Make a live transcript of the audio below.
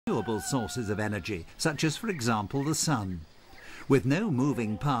renewable sources of energy, such as, for example, the sun. With no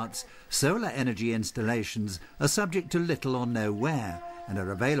moving parts, solar energy installations are subject to little or no wear and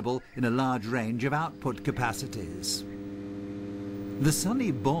are available in a large range of output capacities. The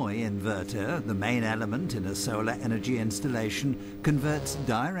Sunny Boy inverter, the main element in a solar energy installation, converts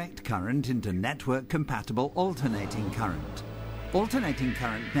direct current into network-compatible alternating current. Alternating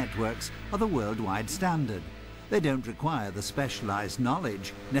current networks are the worldwide standard. They don't require the specialized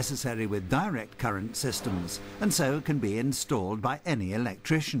knowledge necessary with direct current systems, and so can be installed by any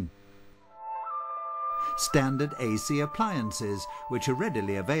electrician. Standard AC appliances, which are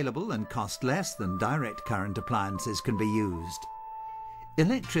readily available and cost less than direct current appliances, can be used.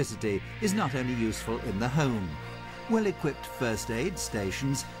 Electricity is not only useful in the home. Well-equipped first aid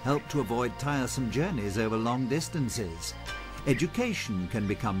stations help to avoid tiresome journeys over long distances. Education can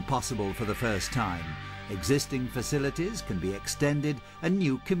become possible for the first time. Existing facilities can be extended and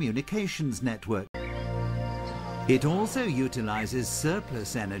new communications networks. It also utilizes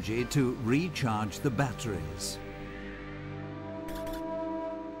surplus energy to recharge the batteries.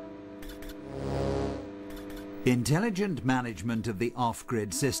 Intelligent management of the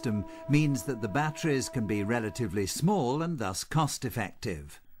off-grid system means that the batteries can be relatively small and thus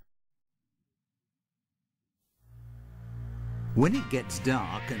cost-effective. When it gets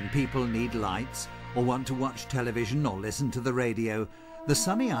dark and people need lights or want to watch television or listen to the radio, the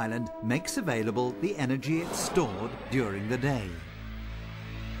sunny island makes available the energy it's stored during the day.